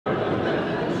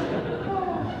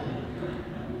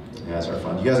guys are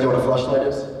fun. Do you guys know what a fleshlight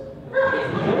is?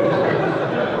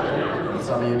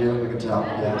 Some of you do, we can tell.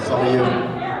 Yeah, some of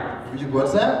you.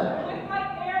 What's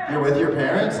that? You're with your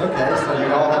parents? Okay, so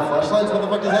you all have fleshlights? What the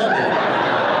fuck does that mean?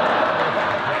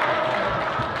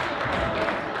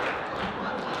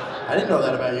 I didn't know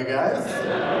that about you guys.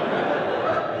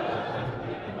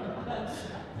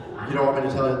 You don't want me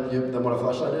to tell them what a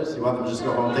fleshlight is? You want them to just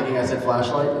go home thinking I said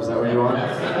flashlight? Is that what you want?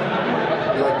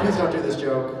 You're like, please don't do this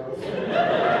joke.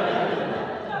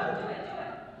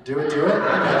 Do it? Okay.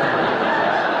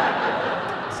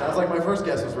 Sounds like my first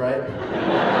guess was right.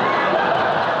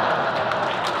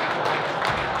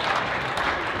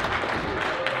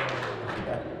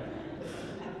 Okay.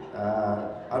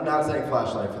 I'm not saying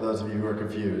flashlight for those of you who are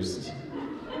confused.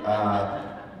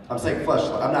 I'm saying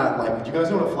fleshlight. I'm not like, do you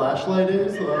guys know what a flashlight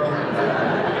is? Do you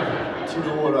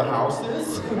know what a house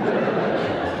is?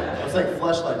 I'm saying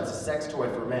fleshlight. It's a sex toy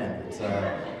for men.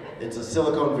 It's a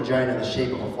silicone vagina in the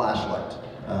shape of a flashlight.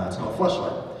 It's called a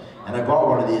fleshlight. And I bought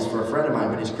one of these for a friend of mine,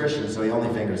 but he's Christian, so he only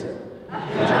fingers it. Which I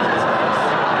think is nice.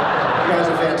 You guys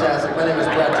are fantastic. My name is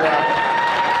Brett Druck.